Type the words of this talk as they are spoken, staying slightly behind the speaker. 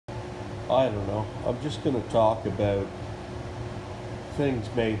I don't know. I'm just going to talk about things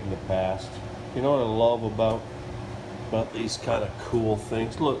made in the past. You know what I love about these kind of cool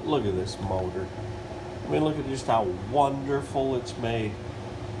things? Look at this motor. I mean, look at just how wonderful it's made.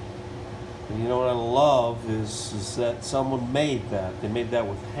 And you know what I love is that someone made that. They made that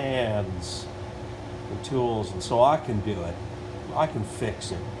with hands and tools, and so I can do it. I can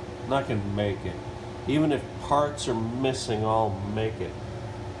fix it, and I can make it. Even if parts are missing, I'll make it.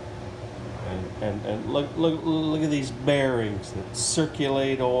 And look at these bearings that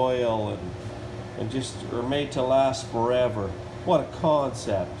circulate oil and just are made to last forever. What a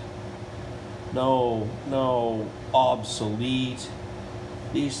concept. No obsolete.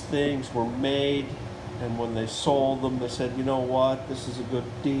 These things were made, and when they sold them, they said, you know what, this is a good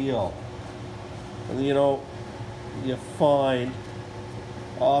deal. And you know, you find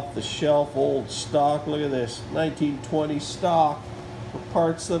off the shelf old stock. Look at this, 1920 stock for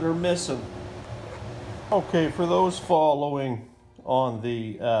parts that are missing. Okay, for those following on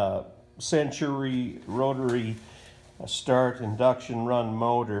the Century rotary start induction run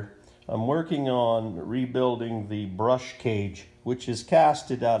motor, I'm working on rebuilding the brush cage, which is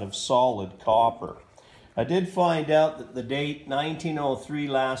casted out of solid copper. I did find out that the date 1903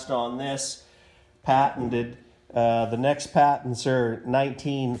 last on this, patented. The next patents are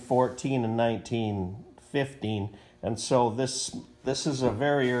 1914 and 1915, and so this is a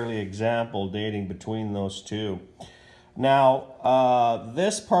very early example dating between those two. Now,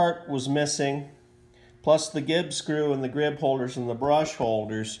 this part was missing, plus the gib screw and the grip holders and the brush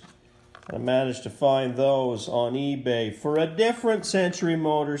holders. I managed to find those on eBay for a different Century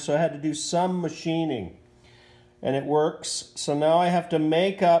motor, so I had to do some machining. And it works. So now I have to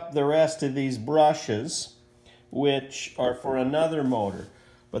make up the rest of these brushes, which are for another motor.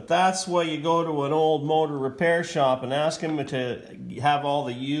 But that's why you go to an old motor repair shop and ask them to have all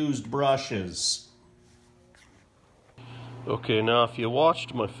the used brushes. Okay, now if you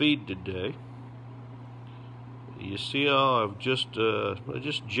watched my feed today, you see how I just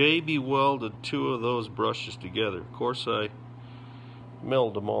JB welded two of those brushes together. Of course, I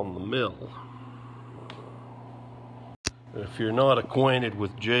milled them on the mill. If you're not acquainted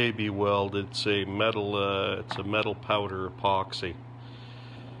with JB weld, it's a metal powder epoxy.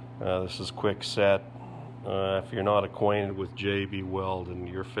 This is quick set. If you're not acquainted with JB weld and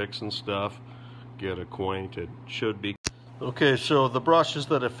you're fixing stuff, get acquainted. Should be. Okay, so the brushes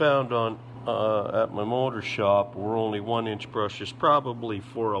that I found on at my motor shop were only 1-inch brushes, probably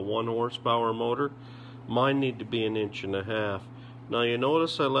for a 1 horsepower motor. Mine need to be 1.5 inches. Now you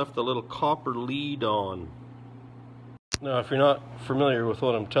notice I left a little copper lead on. Now if you're not familiar with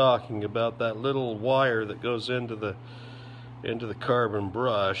what I'm talking about, that little wire that goes into the carbon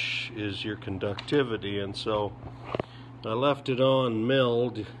brush is your conductivity, and so I left it on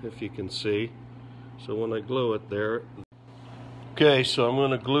milled, if you can see, so when I glue it there. Okay, so I'm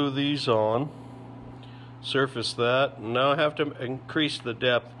going to glue these on, surface that, and now I have to increase the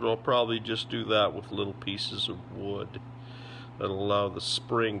depth, but I'll probably just do that with little pieces of wood that'll allow the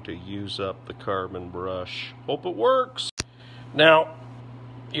spring to use up the carbon brush. Hope it works! Now,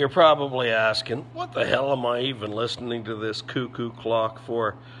 you're probably asking, what the hell am I even listening to this cuckoo clock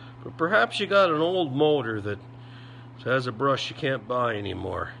for? But perhaps you got an old motor that has a brush you can't buy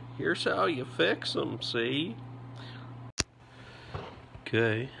anymore. Here's how you fix them, see?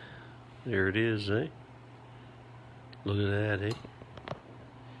 Okay, there it is, eh? Look at that, eh?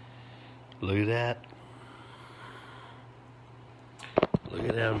 Look at that. Look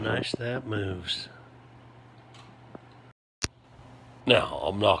at how nice that moves. Now,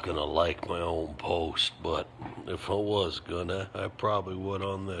 I'm not gonna like my own post, but if I was gonna, I probably would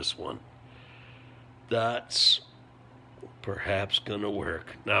on this one. That's perhaps gonna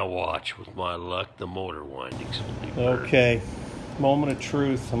work. Now watch, with my luck, the motor windings will be burned. Okay, moment of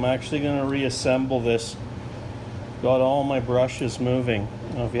truth. I'm actually gonna reassemble this. Got all my brushes moving.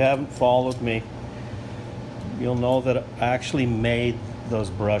 Now, if you haven't followed me, you'll know that I actually made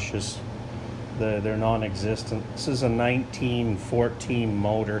those brushes. They're non-existent. This is a 1914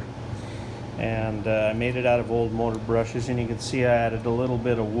 motor, and I made it out of old motor brushes, and you can see I added a little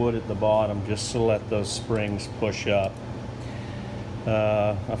bit of wood at the bottom just to let those springs push up.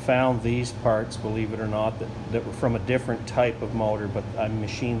 I found these parts, believe it or not, that were from a different type of motor, but I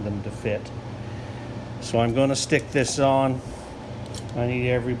machined them to fit. So I'm going to stick this on. I need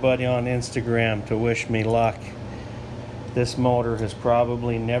everybody on Instagram to wish me luck. This motor has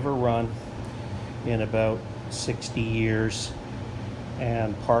probably never run in about 60 years,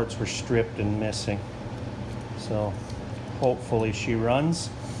 and parts were stripped and missing. So hopefully she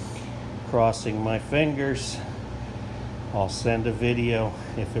runs. Crossing my fingers. I'll send a video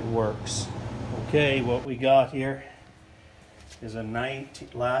if it works. Okay, what we got here is a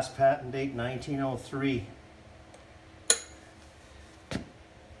last patent date 1903.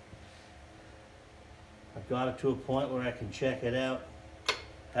 I've got it to a point where I can check it out.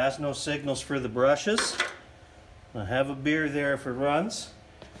 Has no signals for the brushes. I have a beer there if it runs,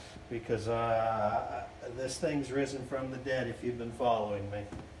 because this thing's risen from the dead if you've been following me.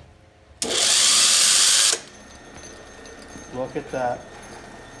 Look at that.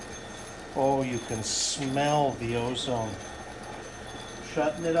 Oh, you can smell the ozone.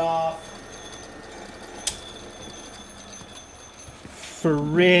 Shutting it off.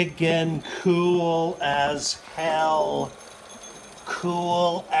 Friggin' cool as hell.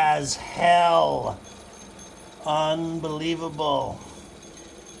 Cool as hell. Unbelievable.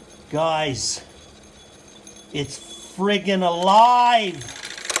 Guys, it's friggin' alive.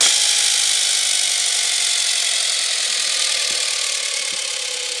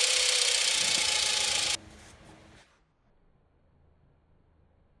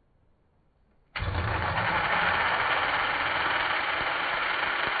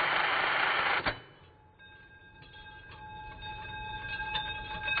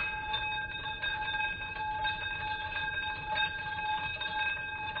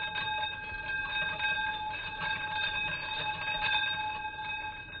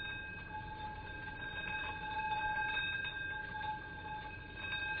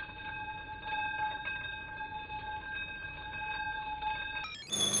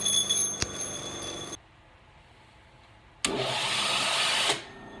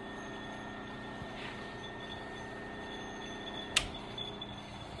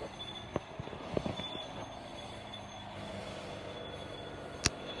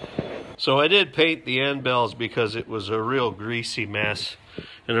 So I did paint the end bells because it was a real greasy mess,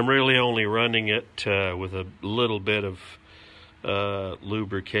 and I'm really only running it with a little bit of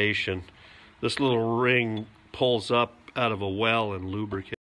lubrication. This little ring pulls up out of a well and lubricates.